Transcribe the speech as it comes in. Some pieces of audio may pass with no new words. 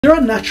There are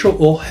natural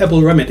or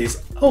herbal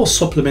remedies or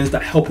supplements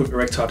that help with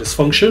erectile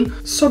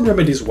dysfunction. Some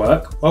remedies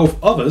work, while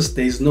with others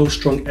there is no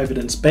strong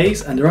evidence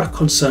base and there are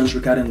concerns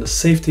regarding the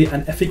safety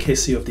and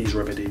efficacy of these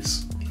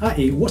remedies.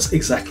 i.e., what's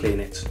exactly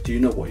in it? Do you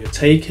know what you're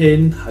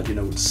taking? How do you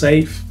know it's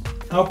safe?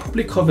 I'll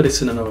probably cover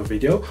this in another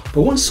video,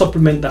 but one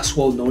supplement that's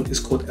well known is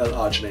called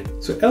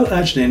L-Arginine. So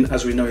L-Arginine,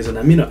 as we know, is an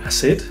amino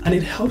acid and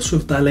it helps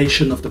with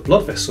dilation of the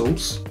blood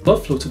vessels,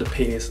 blood flow to the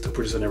penis to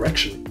produce an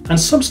erection. And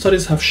some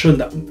studies have shown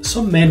that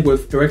some men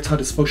with erectile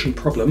dysfunction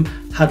problem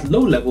had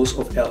low levels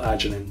of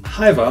L-Arginine.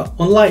 However,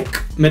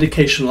 unlike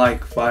medication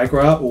like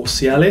Viagra or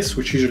Cialis,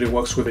 which usually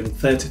works within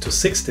 30 to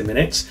 60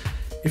 minutes,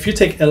 if you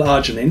take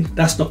L-Arginine,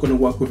 that's not going to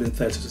work within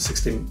 30 to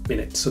 60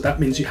 minutes. So that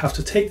means you have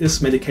to take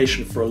this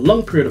medication for a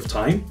long period of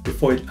time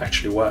before it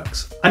actually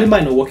works. And it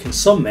might not work in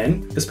some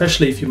men,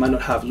 especially if you might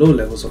not have low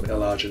levels of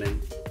L-Arginine,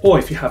 or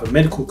if you have a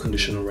medical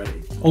condition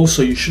already.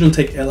 Also, you shouldn't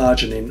take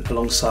L-Arginine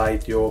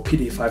alongside your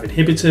PDE5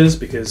 inhibitors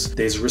because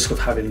there's a risk of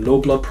having low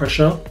blood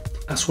pressure,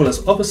 as well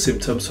as other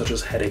symptoms such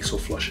as headaches or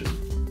flushing.